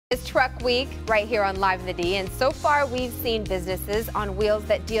It's Truck Week right here on Live in the D, and so far we've seen businesses on wheels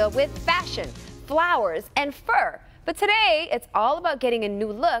that deal with fashion, flowers, and fur. But today, it's all about getting a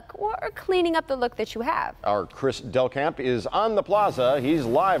new look or cleaning up the look that you have. Our Chris Delkamp is on the plaza. He's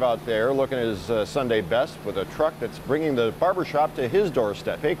live out there looking at his Sunday best with a truck that's bringing the barber shop to his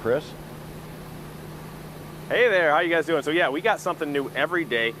doorstep. Hey, Chris. Hey there, how you guys doing? So yeah, we got something new every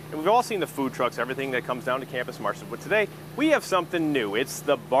day, and we've all seen the food trucks, everything that comes down to Campus Market. But today, we have something new. It's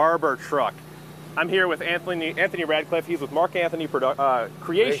the Barber Truck. I'm here with Anthony Radcliffe. He's with Marc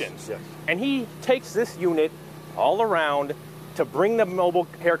Creations. Yes. And he takes this unit all around to bring the mobile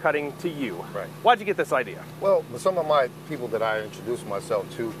haircutting to you. Right. Why'd you get this idea? Well, some of my people that I introduced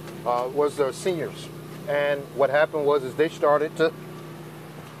myself to was the seniors. And what happened was they started to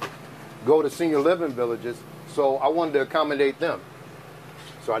go to senior living villages. So I wanted to accommodate them.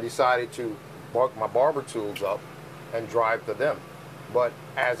 So I decided to mark my barber tools up and drive to them. But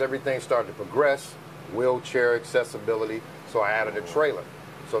as everything started to progress, wheelchair accessibility, so I added a trailer.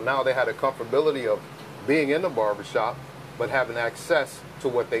 So now they had a comfortability of being in the barber shop, but having access to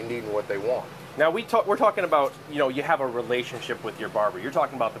what they need and what they want. Now we're talking about, you have a relationship with your barber. You're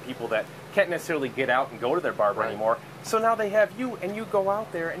talking about the people that can't necessarily get out and go to their barber anymore. So now they have you, and you go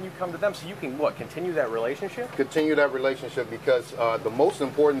out there and you come to them. So you can, continue that relationship? Continue that relationship, because the most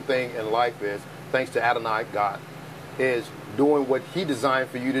important thing in life is, thanks to Adonai, God, is doing what he designed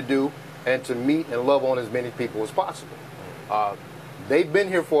for you to do and to meet and love on as many people as possible. They've been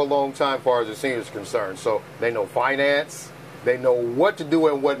here for a long time as far as the seniors are concerned. So they know finance. They know what to do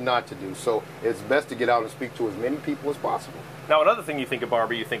and what not to do. So it's best to get out and speak to as many people as possible. Now, another thing you think of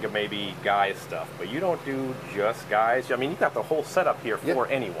barber, you think of maybe guys stuff, but you don't do just guys. I mean, you got the whole setup here for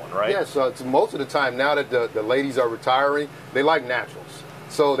anyone, right? Yeah, so it's most of the time now that the ladies are retiring, they like naturals.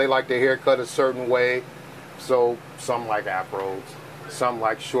 So they like their hair cut a certain way. So some like afros, some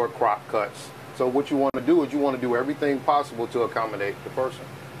like short crop cuts. So what you want to do is you want to do everything possible to accommodate the person.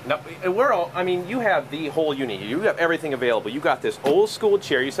 Now, you have the whole unit. You have everything available. You got this old school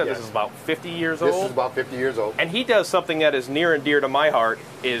chair. You said this is about 50 years old? This is about 50 years old. And he does something that is near and dear to my heart,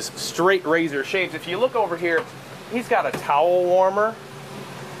 is straight razor shaves. If you look over here, he's got a towel warmer.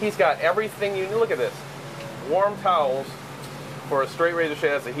 He's got everything. Look at this. Warm towels for a straight razor shave.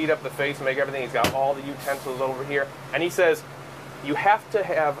 That's to heat up the face and make everything. He's got all the utensils over here. And he says, you have to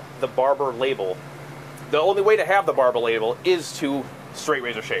have the barber label. The only way to have the barber label is to straight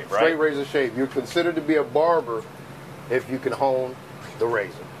razor shave, right? Straight razor shave. You're considered to be a barber if you can hone the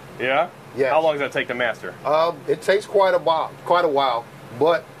razor. Yeah? Yes. How long does that take to master? It takes quite a while,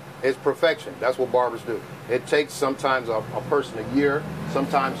 but it's perfection. That's what barbers do. It takes sometimes a person a year,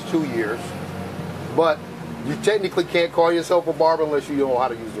 sometimes 2 years, but you technically can't call yourself a barber unless you know how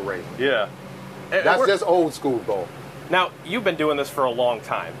to use the razor. Yeah. That's just old school, though. Now, you've been doing this for a long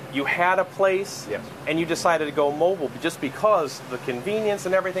time. You had a place, yes, and you decided to go mobile just because the convenience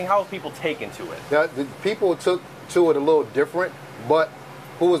and everything. How have people taken to it? Now, the people took to it a little different, but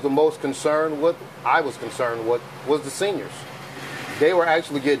who was the most concerned with, I was concerned with, was the seniors. They were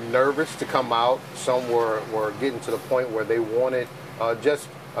actually getting nervous to come out. Some were getting to the point where they wanted just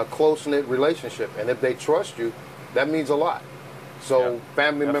a close-knit relationship. And if they trust you, that means a lot. So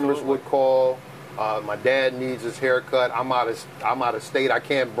family members would call. My dad needs his haircut. I'm out of state. I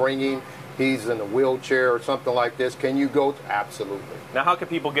can't bring him. He's in a wheelchair or something like this. Can you go? Absolutely. Now, how can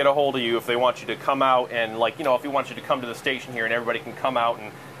people get a hold of you if they want you to come out and, if you want you to come to the station here and everybody can come out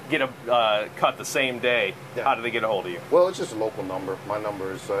and get a cut the same day? Yeah. How do they get a hold of you? Well, it's just a local number. My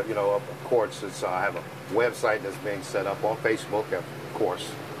number is, of course, I have a website that's being set up on Facebook, of course,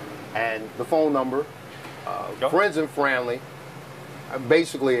 and the phone number, friends and family,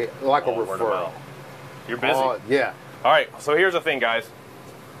 basically like a referral. You're busy. Yeah. All right, so here's the thing, guys.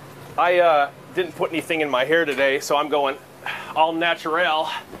 I didn't put anything in my hair today, so I'm going all natural.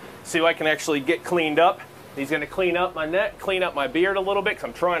 See if I can actually get cleaned up. He's going to clean up my neck, clean up my beard a little bit, because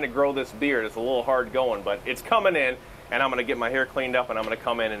I'm trying to grow this beard. It's a little hard going, but it's coming in, and I'm going to get my hair cleaned up, and I'm going to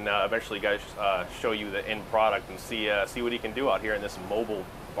come in and eventually, guys, show you the end product and see what he can do out here in this mobile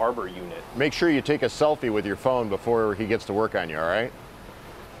barber unit. Make sure you take a selfie with your phone before he gets to work on you, all right?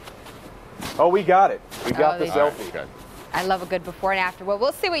 Oh, we got it. We got the selfie. Right, good. I love a good before and after. Well,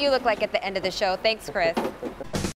 we'll see what you look like at the end of the show. Thanks, Chris.